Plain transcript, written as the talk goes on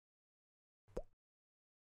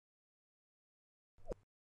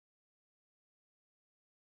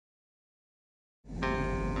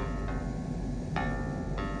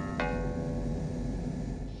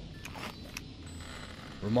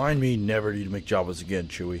Remind me never to eat McJabas again,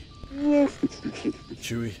 Chewie.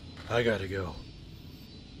 Chewie, I gotta go.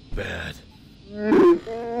 Bad.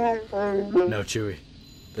 No, Chewie.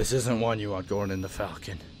 This isn't one you want going in the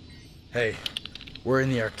Falcon. Hey, we're in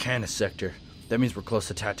the Arcana sector. That means we're close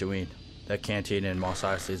to Tatooine. That cantina in Mos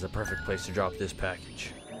Eisley is the perfect place to drop this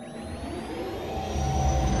package.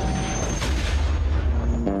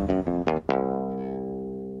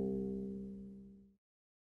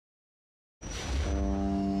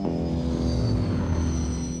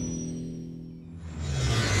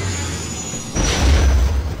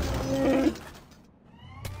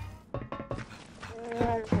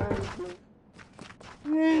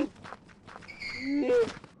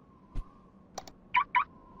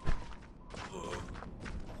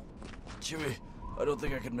 Chewie, I don't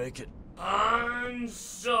think I can make it. I'm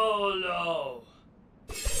Solo.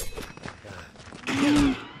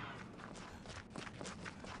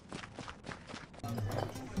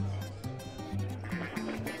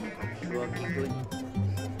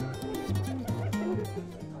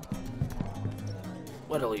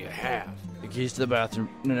 What'll you have? The keys to the bathroom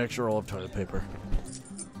and an extra roll of toilet paper.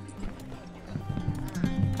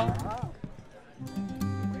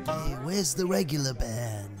 Hey, where's the regular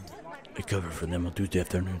band? I cover for them on Tuesday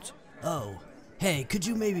afternoons. Oh. Hey, could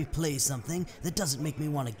you maybe play something that doesn't make me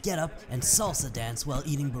want to get up and salsa dance while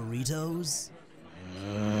eating burritos?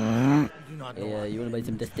 Hey, you wanna buy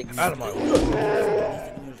some sticks? Out of my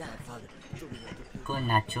way.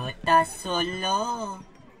 Kuna chota solo.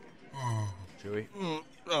 Chewie,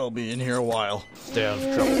 I'll be in here a while. Stay out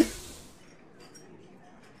of trouble.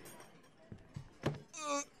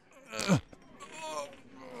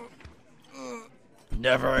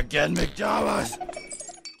 Never again, McDonald's!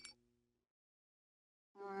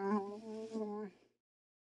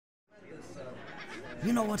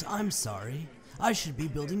 You know what? I'm sorry. I should be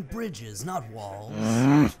building bridges, not walls.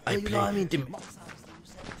 I You know, I mean,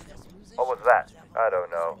 What was that? I don't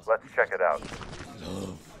know. Let's check it out.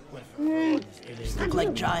 look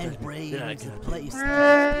like giant brains in place.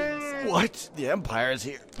 What? The Empire's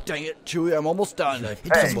here. Dang it, Chewie, I'm almost done. It Hey,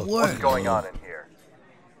 doesn't work. what's going on in here?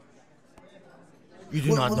 You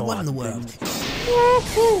do not know What in the world?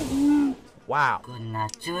 Wow. Kuna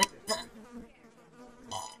chota.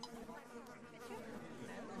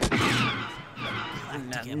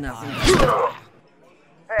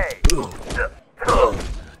 Hey!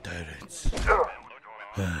 Tyrants.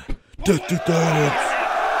 Tyrants.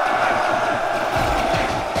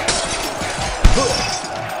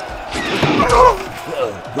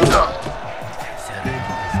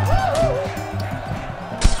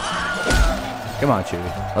 Come on,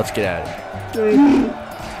 Chewie. Let's get at it.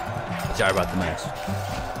 Sorry about the mess.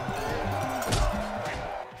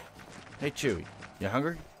 Hey, Chewie. You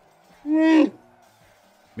hungry?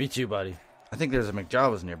 Me too, buddy. I think there's a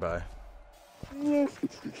McJabba's nearby.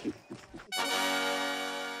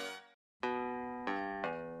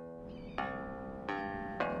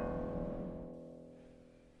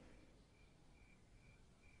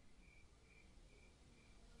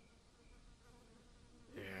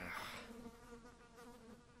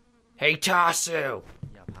 Hey, Tasu.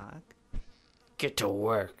 Yeah, Park? Get to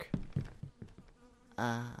work.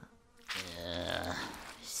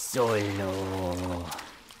 Solo.